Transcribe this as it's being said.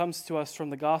Comes to us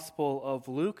from the Gospel of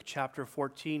Luke, chapter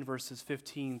 14, verses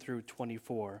 15 through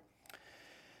 24.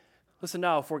 Listen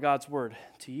now for God's word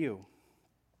to you.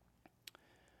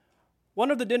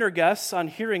 One of the dinner guests, on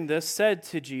hearing this, said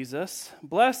to Jesus,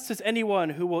 "Blessed is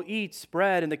anyone who will eat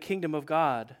bread in the kingdom of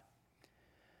God."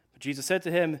 But Jesus said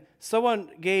to him, "Someone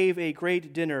gave a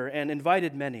great dinner and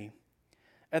invited many.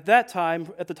 At the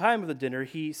time of the dinner,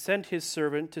 he sent his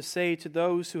servant to say to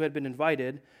those who had been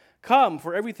invited, 'Come,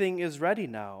 for everything is ready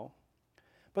now.'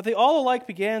 But they all alike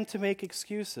began to make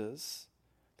excuses.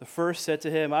 The first said to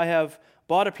him, 'I have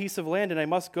bought a piece of land and I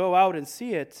must go out and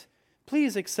see it.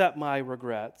 Please accept my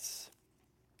regrets.'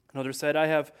 Another said, 'I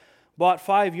have bought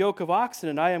 5 yoke of oxen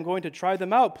and I am going to try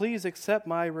them out. Please accept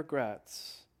my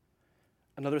regrets.'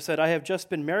 Another said, 'I have just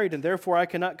been married and therefore I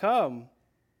cannot come.'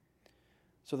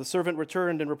 So the servant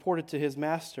returned and reported to his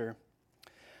master.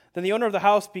 Then the owner of the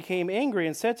house became angry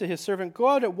and said to his servant, 'Go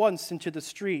out at once into the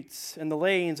streets and the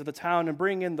lanes of the town and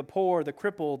bring in the poor, the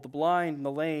crippled, the blind, and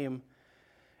the lame.'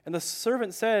 And the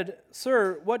servant said,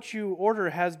 'Sir, what you order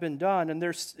has been done, and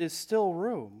there is still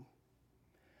room.'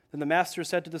 Then the master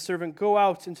said to the servant, 'Go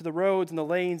out into the roads and the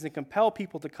lanes and compel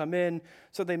people to come in,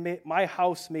 so that my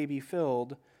house may be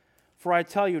filled. For I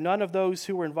tell you, none of those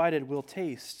who were invited will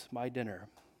taste my dinner.'"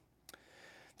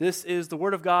 This is the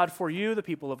word of God for you, the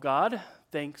people of God.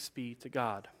 Thanks be to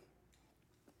God.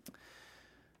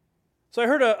 So I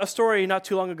heard a story not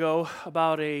too long ago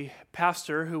about a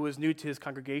pastor who was new to his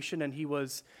congregation, and he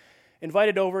was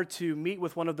invited over to meet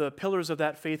with one of the pillars of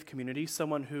that faith community,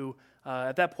 someone who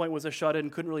at that point was a shut-in,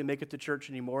 couldn't really make it to church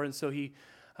anymore. And so he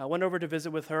went over to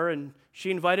visit with her, and she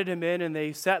invited him in, and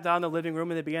they sat down in the living room,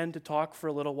 and they began to talk for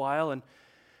a little while.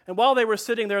 And while they were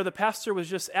sitting there, the pastor was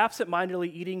just absent-mindedly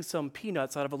eating some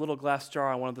peanuts out of a little glass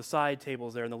jar on one of the side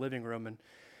tables there in the living room. And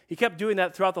he kept doing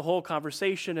that throughout the whole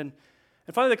conversation. And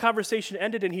finally the conversation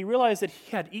ended, and he realized that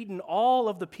he had eaten all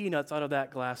of the peanuts out of that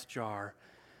glass jar.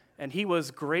 And he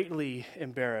was greatly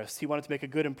embarrassed. He wanted to make a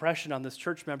good impression on this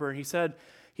church member. And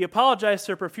he apologized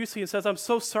to her profusely and says, "I'm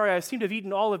so sorry, I seem to have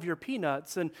eaten all of your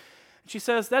peanuts." And she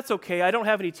says, "That's okay. I don't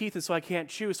have any teeth, and so I can't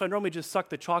chew, so I normally just suck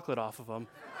the chocolate off of them."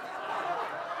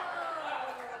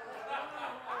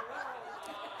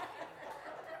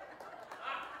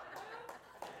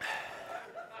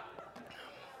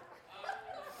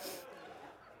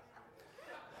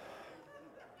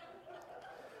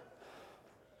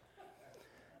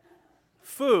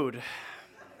 Food.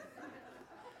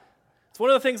 It's one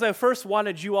of the things I first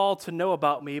wanted you all to know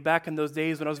about me back in those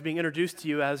days when I was being introduced to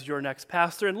you as your next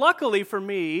pastor. And luckily for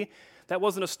me, that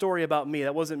wasn't a story about me.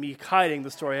 That wasn't me hiding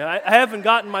the story. I haven't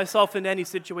gotten myself into any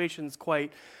situations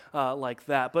quite like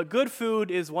that. But good food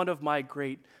is one of my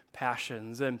great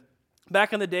passions. And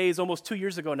back in the days, almost 2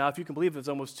 years ago now, if you can believe it was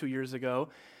almost 2 years ago,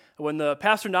 when the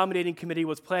pastor nominating committee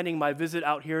was planning my visit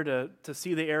out here to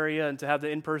see the area and to have the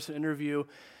in-person interview,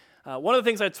 one of the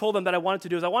things I told them that I wanted to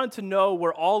do is I wanted to know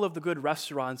where all of the good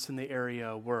restaurants in the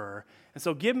area were. And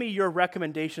so give me your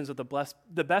recommendations of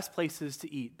the best places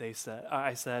to eat,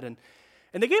 I said. And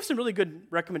they gave some really good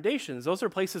recommendations. Those are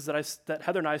places that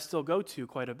Heather and I still go to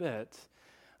quite a bit.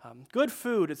 Good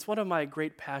food, it's one of my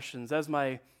great passions. As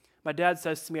my dad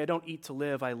says to me, I don't eat to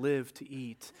live, I live to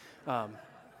eat.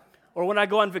 Or when I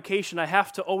go on vacation, I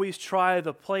have to always try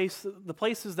the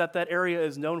places that area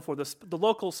is known for, the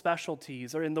local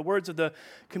specialties. Or in the words of the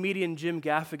comedian Jim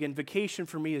Gaffigan, vacation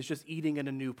for me is just eating in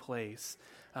a new place.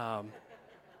 But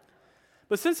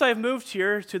since I've moved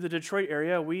here to the Detroit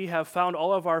area, we have found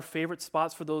all of our favorite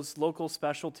spots for those local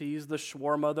specialties, the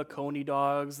shawarma, the coney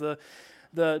dogs, the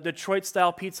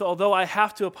Detroit-style pizza, although I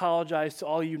have to apologize to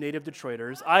all you native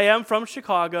Detroiters. I am from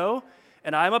Chicago,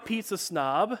 and I'm a pizza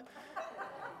snob.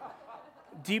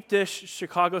 Deep dish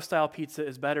Chicago-style pizza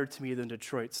is better to me than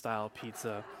Detroit-style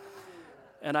pizza.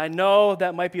 And I know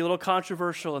that might be a little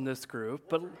controversial in this group,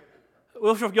 but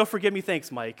you'll forgive me.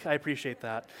 Thanks, Mike. I appreciate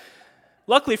that.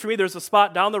 Luckily for me, there's a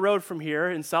spot down the road from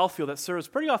here in Southfield that serves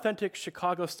pretty authentic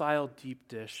Chicago-style deep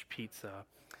dish pizza.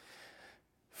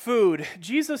 Food.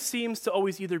 Jesus seems to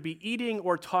always either be eating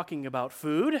or talking about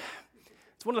food.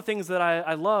 It's one of the things that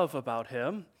I love about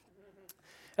him.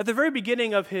 At the very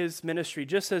beginning of his ministry,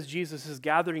 just as Jesus is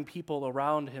gathering people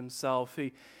around himself,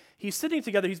 he's sitting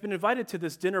together, he's been invited to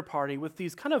this dinner party with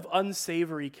these kind of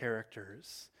unsavory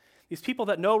characters. These people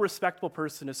that no respectable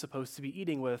person is supposed to be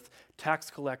eating with, tax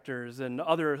collectors and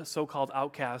other so-called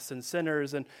outcasts and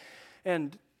sinners.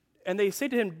 And they say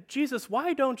to him, "Jesus,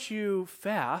 why don't you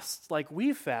fast like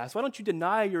we fast? Why don't you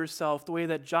deny yourself the way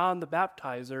that John the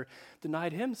Baptizer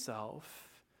denied himself?"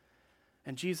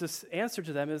 And Jesus' answer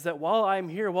to them is that while I'm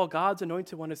here, while God's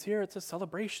anointed one is here, it's a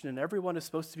celebration and everyone is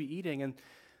supposed to be eating. And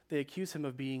they accuse him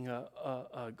of being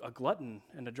a glutton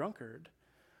and a drunkard.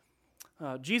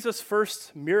 Jesus'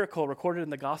 first miracle recorded in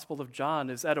the Gospel of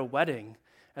John is at a wedding.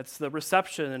 It's the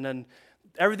reception, and then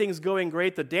everything's going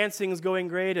great, the dancing's going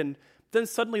great, and then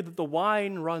suddenly the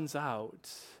wine runs out,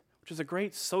 which is a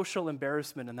great social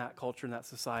embarrassment in that culture, in that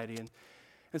society.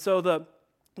 And so the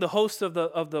host of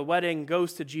the wedding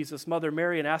goes to Jesus' mother,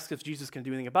 Mary, and asks if Jesus can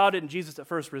do anything about it, and Jesus at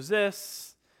first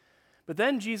resists. But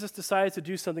then Jesus decides to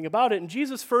do something about it, and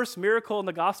Jesus' first miracle in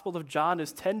the Gospel of John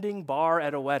is tending bar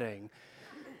at a wedding.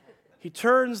 He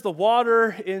turns the water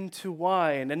into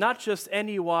wine, and not just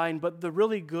any wine, but the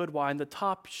really good wine, the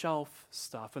top shelf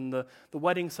stuff, and the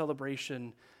wedding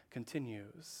celebration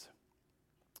continues.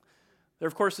 There,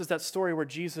 of course, is that story where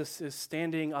Jesus is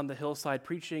standing on the hillside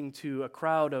preaching to a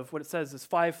crowd of what it says is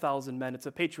 5,000 men. It's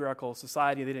a patriarchal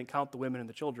society. They didn't count the women and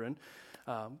the children.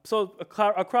 So a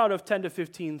crowd of 10 to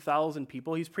 15,000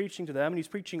 people. He's preaching to them, and he's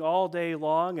preaching all day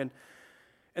long,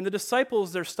 and the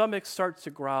disciples, their stomachs start to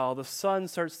growl. The sun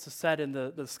starts to set in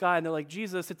the sky, and they're like,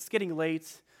 Jesus, it's getting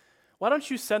late. Why don't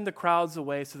you send the crowds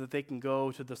away so that they can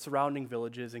go to the surrounding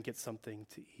villages and get something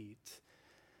to eat?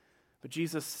 But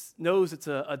Jesus knows it's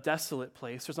a desolate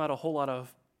place. There's not a whole lot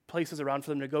of places around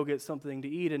for them to go get something to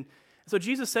eat. And so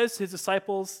Jesus says to his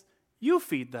disciples, you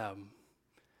feed them.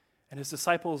 And his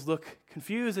disciples look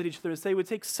confused at each other and say, it would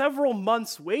take several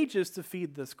months' wages to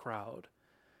feed this crowd.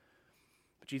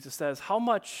 But Jesus says, how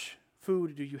much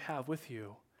food do you have with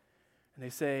you? And they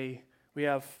say, we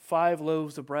have 5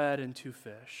 loaves of bread and 2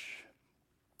 fish.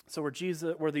 So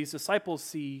where these disciples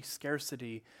see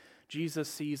scarcity, Jesus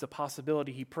sees a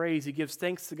possibility. He prays, he gives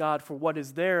thanks to God for what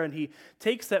is there, and he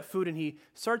takes that food and he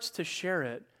starts to share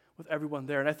it with everyone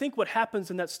there. And I think what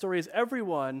happens in that story is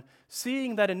everyone,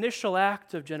 seeing that initial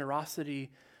act of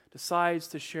generosity, decides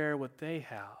to share what they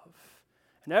have.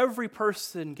 And every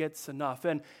person gets enough.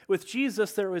 And with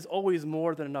Jesus, there is always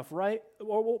more than enough, right?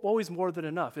 Always more than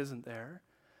enough, isn't there?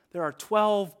 There are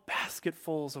 12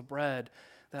 basketfuls of bread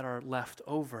that are left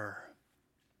over.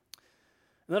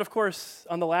 And then, of course,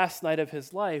 on the last night of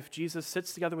his life, Jesus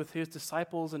sits together with his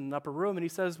disciples in an upper room, and he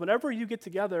says, whenever you get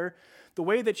together, the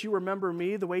way that you remember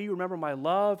me, the way you remember my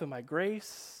love and my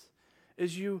grace,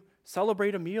 is you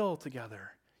celebrate a meal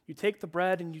together. You take the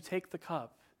bread and you take the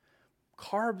cup.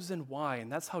 Carbs and wine,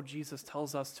 that's how Jesus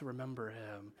tells us to remember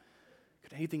him.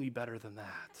 Could anything be better than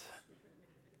that?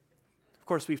 Of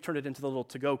course, we've turned it into the little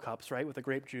to-go cups, right, with the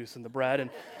grape juice and the bread.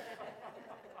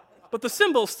 But the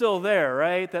symbol's still there,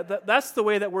 right? That's the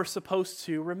way that we're supposed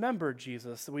to remember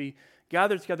Jesus. We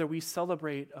gather together, we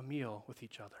celebrate a meal with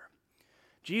each other.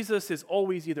 Jesus is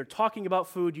always either talking about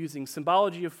food, using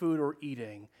symbology of food, or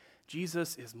eating.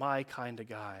 Jesus is my kind of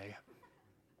guy.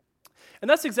 And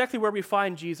that's exactly where we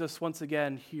find Jesus once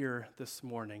again here this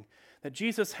morning. That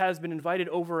Jesus has been invited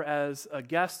over as a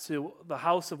guest to the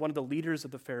house of one of the leaders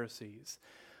of the Pharisees.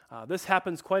 This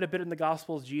happens quite a bit in the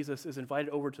Gospels. Jesus is invited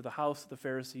over to the house of the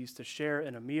Pharisees to share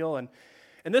in a meal. And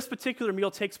this particular meal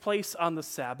takes place on the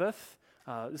Sabbath.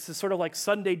 This is sort of like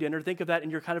Sunday dinner. Think of that in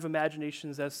your kind of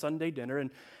imaginations as Sunday dinner.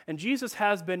 And Jesus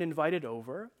has been invited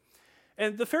over.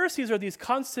 And the Pharisees are these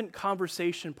constant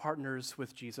conversation partners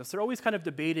with Jesus. They're always kind of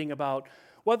debating about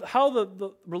how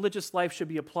the religious life should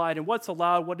be applied and what's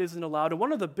allowed, what isn't allowed. And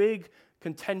one of the big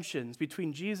contentions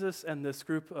between Jesus and this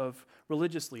group of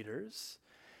religious leaders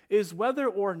is whether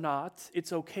or not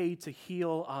it's okay to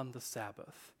heal on the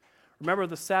Sabbath. Remember,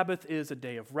 the Sabbath is a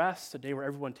day of rest, a day where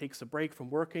everyone takes a break from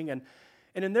working. And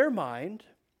in their mind,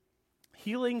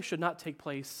 healing should not take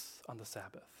place on the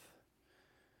Sabbath.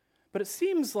 But it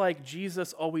seems like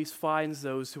Jesus always finds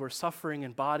those who are suffering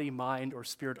in body, mind, or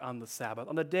spirit on the Sabbath,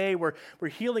 on the day where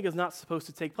healing is not supposed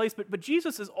to take place. But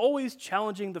Jesus is always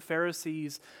challenging the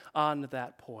Pharisees on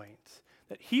that point.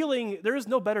 That healing, there is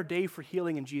no better day for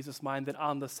healing in Jesus' mind than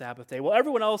on the Sabbath day. While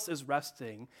everyone else is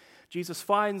resting, Jesus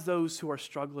finds those who are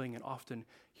struggling and often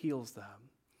heals them.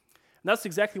 And that's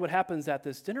exactly what happens at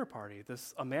this dinner party.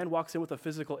 A man walks in with a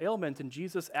physical ailment, and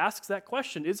Jesus asks that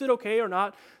question, is it okay or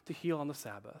not to heal on the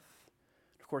Sabbath?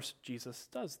 Of course, Jesus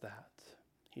does that.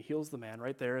 He heals the man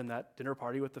right there in that dinner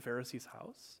party with the Pharisees'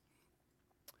 house.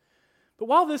 But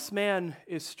while this man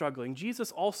is struggling,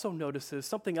 Jesus also notices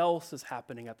something else is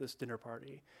happening at this dinner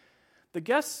party. The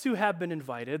guests who have been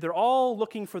invited, they're all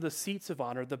looking for the seats of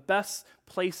honor, the best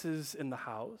places in the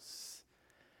house.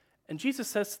 And Jesus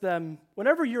says to them,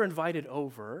 whenever you're invited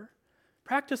over,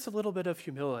 practice a little bit of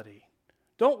humility.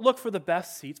 Don't look for the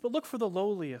best seats, but look for the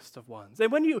lowliest of ones.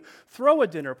 And when you throw a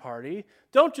dinner party,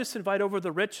 don't just invite over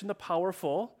the rich and the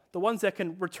powerful, the ones that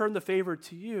can return the favor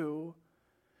to you,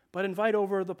 but invite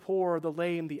over the poor, the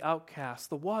lame, the outcast,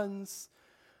 the ones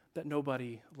that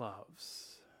nobody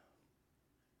loves.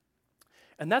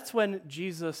 And that's when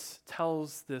Jesus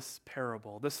tells this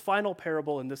parable, this final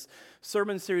parable in this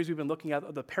sermon series we've been looking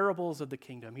at, the parables of the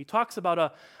kingdom. He talks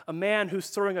about a man who's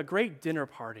throwing a great dinner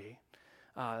party.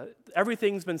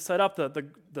 Everything's been set up,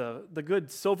 the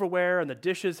good silverware and the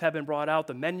dishes have been brought out,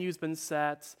 the menu's been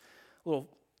set, little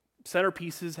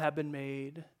centerpieces have been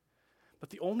made. But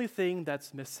the only thing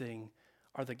that's missing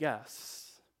are the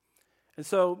guests. And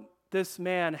so this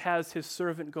man has his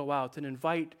servant go out and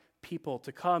invite people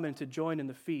to come and to join in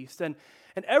the feast. And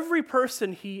every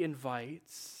person he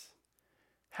invites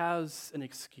has an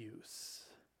excuse.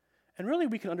 And really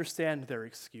we can understand their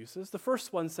excuses. The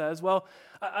first one says, well,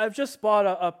 I've just bought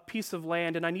a piece of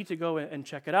land and I need to go and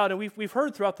check it out. And we've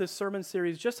heard throughout this sermon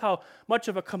series just how much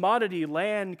of a commodity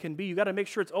land can be. You got to make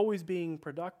sure it's always being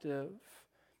productive.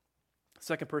 The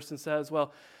second person says,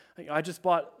 well, I just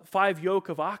bought 5 yoke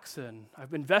of oxen.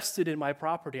 I've invested in my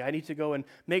property. I need to go and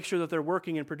make sure that they're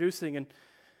working and producing. And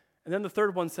then the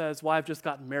third one says, well, I've just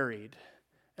gotten married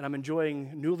and I'm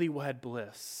enjoying newlywed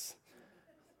bliss.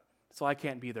 So I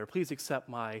can't be there. Please accept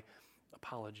my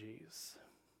apologies.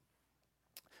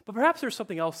 But perhaps there's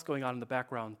something else going on in the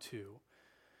background too.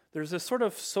 There's this sort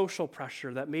of social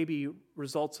pressure that maybe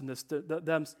results in this,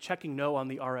 them checking no on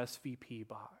the RSVP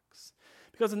box.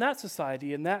 Because in that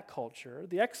society, in that culture,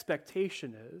 the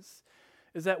expectation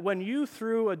is that when you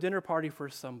threw a dinner party for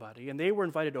somebody and they were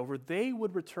invited over, they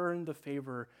would return the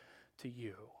favor to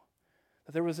you.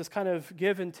 That there was this kind of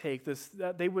give and take.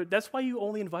 That's why you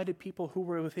only invited people who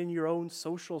were within your own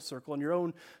social circle and your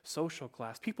own social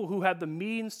class, people who had the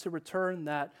means to return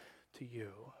that to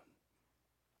you.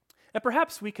 And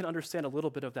perhaps we can understand a little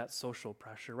bit of that social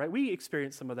pressure, right? We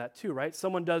experience some of that too, right?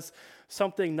 Someone does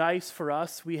something nice for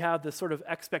us. We have this sort of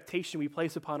expectation we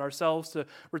place upon ourselves to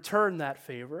return that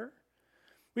favor.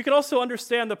 We can also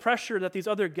understand the pressure that these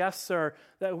other guests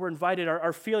that were invited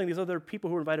are feeling, these other people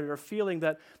who were invited are feeling,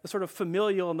 that the sort of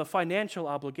familial and the financial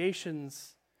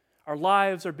obligations. Our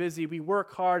lives are busy, we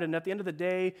work hard, and at the end of the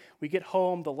day, we get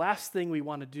home, the last thing we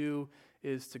want to do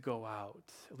is to go out,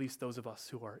 at least those of us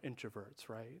who are introverts,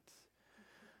 right?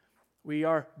 We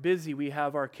are busy, we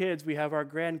have our kids, we have our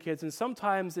grandkids, and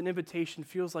sometimes an invitation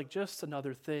feels like just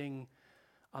another thing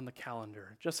on the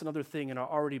calendar, just another thing in our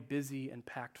already busy and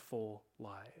packed full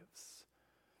lives.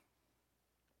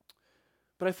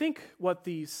 But I think what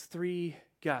these 3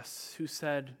 guests who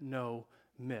said no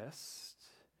missed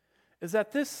is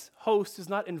that this host is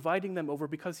not inviting them over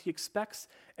because he expects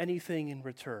anything in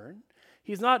return.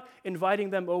 He's not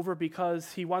inviting them over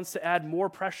because he wants to add more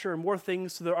pressure and more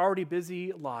things to their already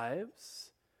busy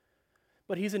lives.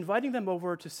 But he's inviting them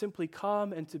over to simply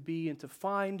come and to be and to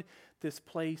find this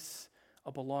place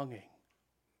of belonging,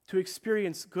 to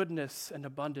experience goodness and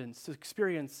abundance, to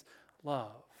experience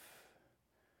love.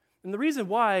 And the reason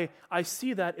why I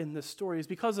see that in this story is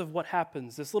because of what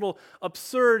happens, this little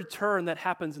absurd turn that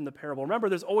happens in the parable. Remember,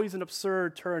 there's always an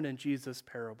absurd turn in Jesus'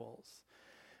 parables.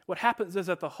 What happens is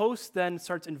that the host then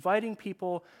starts inviting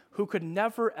people who could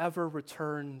never, ever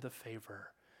return the favor.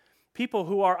 People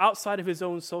who are outside of his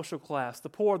own social class, the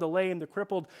poor, the lame, the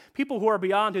crippled, people who are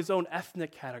beyond his own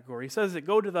ethnic category. He says that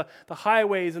go to the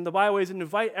highways and the byways and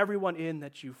invite everyone in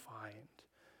that you find.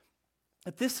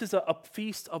 That this is a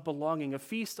feast of belonging, a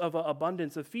feast of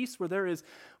abundance, a feast where there is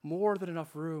more than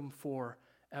enough room for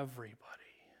everybody.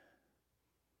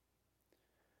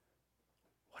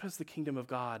 What is the kingdom of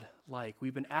God like?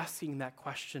 We've been asking that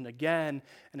question again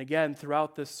and again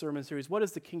throughout this sermon series. What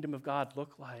does the kingdom of God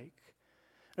look like?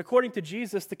 According to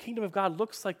Jesus, the kingdom of God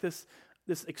looks like this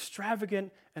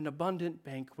extravagant and abundant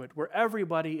banquet where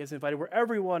everybody is invited, where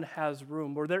everyone has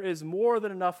room, where there is more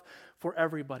than enough for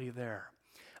everybody there.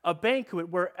 A banquet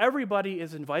where everybody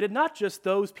is invited, not just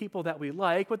those people that we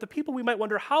like, but the people we might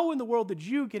wonder, how in the world did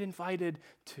you get invited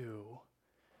to?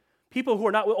 People who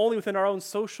are not only within our own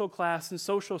social class and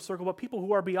social circle, but people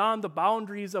who are beyond the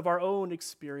boundaries of our own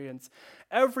experience.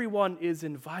 Everyone is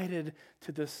invited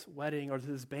to this wedding or to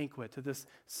this banquet, to this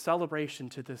celebration,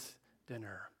 to this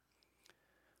dinner.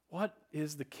 What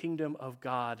is the kingdom of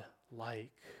God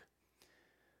like?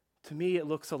 To me, it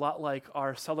looks a lot like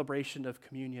our celebration of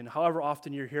communion. However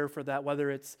often you're here for that,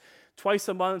 whether it's twice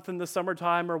a month in the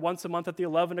summertime or once a month at the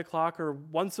 11 o'clock or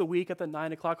once a week at the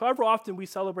 9 o'clock, however often we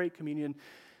celebrate communion,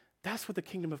 that's what the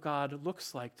kingdom of God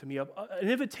looks like to me. An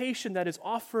invitation that is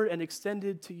offered and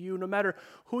extended to you, no matter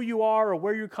who you are or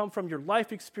where you come from, your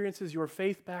life experiences, your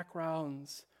faith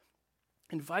backgrounds.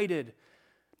 Invited,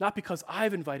 not because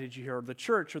I've invited you here, or the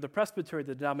church, or the presbytery,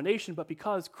 the denomination, but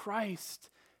because Christ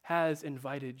has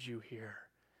invited you here.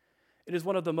 It is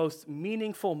one of the most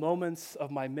meaningful moments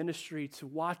of my ministry to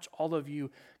watch all of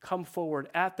you come forward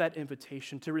at that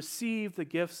invitation, to receive the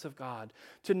gifts of God,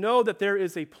 to know that there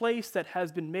is a place that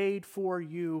has been made for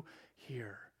you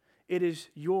here. It is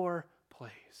your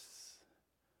place.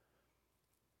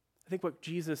 I think what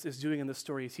Jesus is doing in this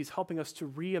story is he's helping us to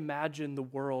reimagine the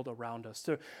world around us,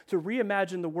 to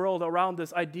reimagine the world around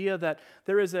this idea that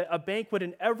there is a banquet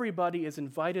and everybody is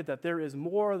invited, that there is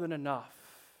more than enough.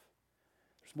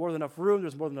 There's more than enough room,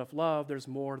 there's more than enough love, there's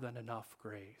more than enough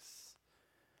grace.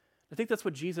 I think that's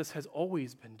what Jesus has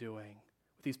always been doing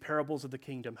with these parables of the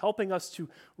kingdom, helping us to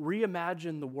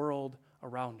reimagine the world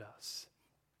around us.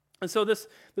 And so this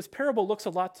parable looks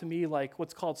a lot to me like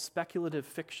what's called speculative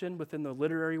fiction within the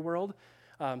literary world.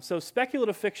 So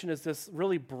speculative fiction is this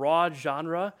really broad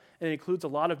genre, and it includes a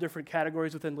lot of different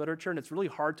categories within literature, and it's really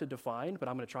hard to define, but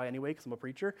I'm going to try anyway because I'm a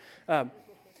preacher.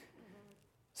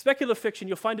 Speculative fiction,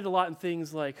 you'll find it a lot in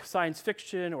things like science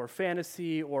fiction or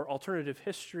fantasy or alternative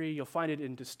history. You'll find it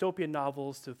in dystopian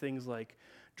novels, to things like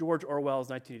George Orwell's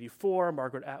 1984,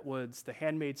 Margaret Atwood's The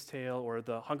Handmaid's Tale, or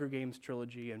the Hunger Games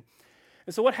trilogy. And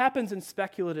so what happens in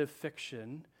speculative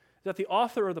fiction is that the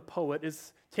author or the poet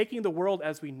is taking the world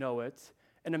as we know it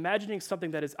and imagining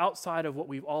something that is outside of what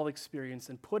we've all experienced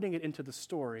and putting it into the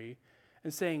story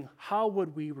and saying, how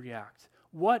would we react?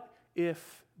 What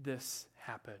if this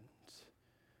happened?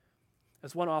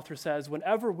 As one author says,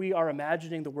 whenever we are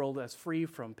imagining the world as free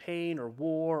from pain or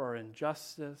war or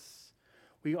injustice,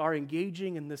 we are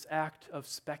engaging in this act of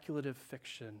speculative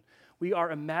fiction. We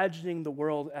are imagining the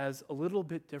world as a little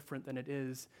bit different than it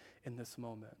is in this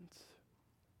moment.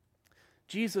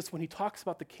 Jesus, when he talks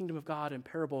about the kingdom of God in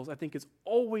parables, I think is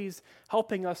always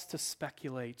helping us to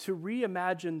speculate, to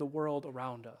reimagine the world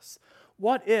around us.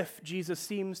 What if, Jesus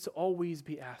seems to always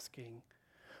be asking?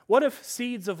 What if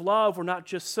seeds of love were not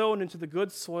just sown into the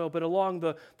good soil, but along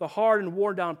the hard and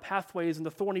worn down pathways and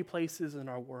the thorny places in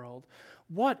our world?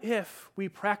 What if we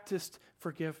practiced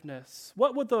forgiveness?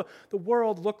 What would the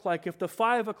world look like if the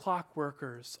 5 o'clock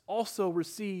workers also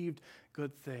received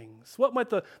good things? What might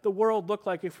the world look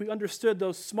like if we understood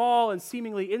those small and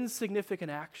seemingly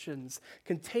insignificant actions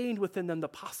contained within them the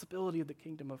possibility of the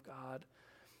kingdom of God?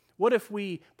 What if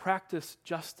we practice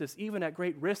justice, even at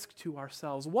great risk to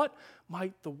ourselves? What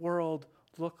might the world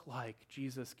look like?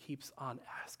 Jesus keeps on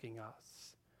asking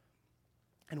us.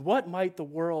 And what might the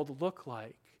world look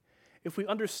like if we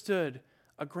understood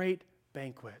a great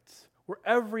banquet where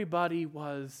everybody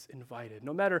was invited?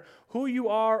 No matter who you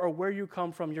are or where you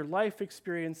come from, your life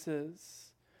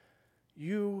experiences,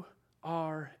 you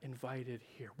are invited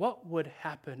here. What would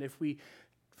happen if we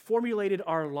formulated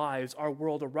our lives, our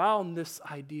world around this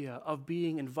idea of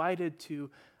being invited to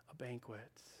a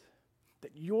banquet?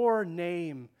 That your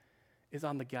name is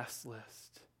on the guest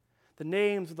list. The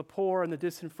names of the poor and the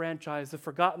disenfranchised, the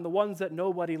forgotten, the ones that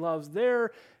nobody loves,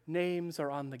 their names are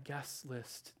on the guest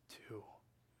list too.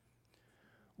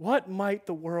 What might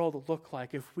the world look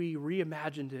like if we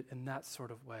reimagined it in that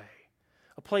sort of way?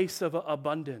 A place of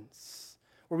abundance,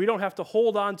 where we don't have to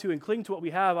hold on to and cling to what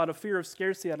we have out of fear of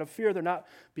scarcity, out of fear of there not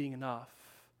being enough,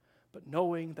 but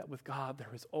knowing that with God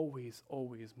there is always,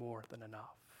 always more than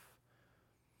enough.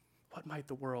 What might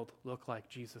the world look like?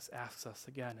 Jesus asks us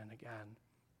again and again.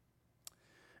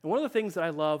 And one of the things that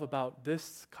I love about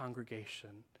this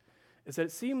congregation is that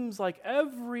it seems like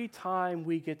every time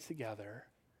we get together,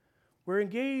 we're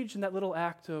engaged in that little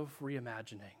act of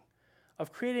reimagining,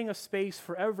 of creating a space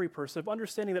for every person, of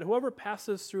understanding that whoever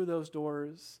passes through those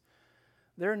doors,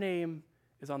 their name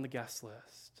is on the guest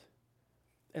list.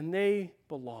 And they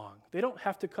belong. They don't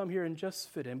have to come here and just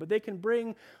fit in, but they can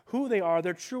bring who they are,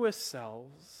 their truest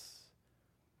selves,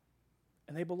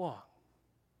 and they belong.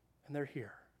 And they're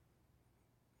here.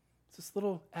 It's this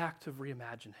little act of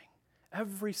reimagining.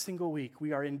 Every single week,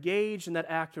 we are engaged in that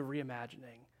act of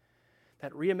reimagining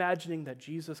that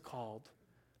Jesus called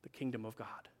the kingdom of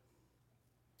God.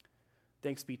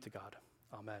 Thanks be to God.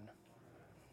 Amen.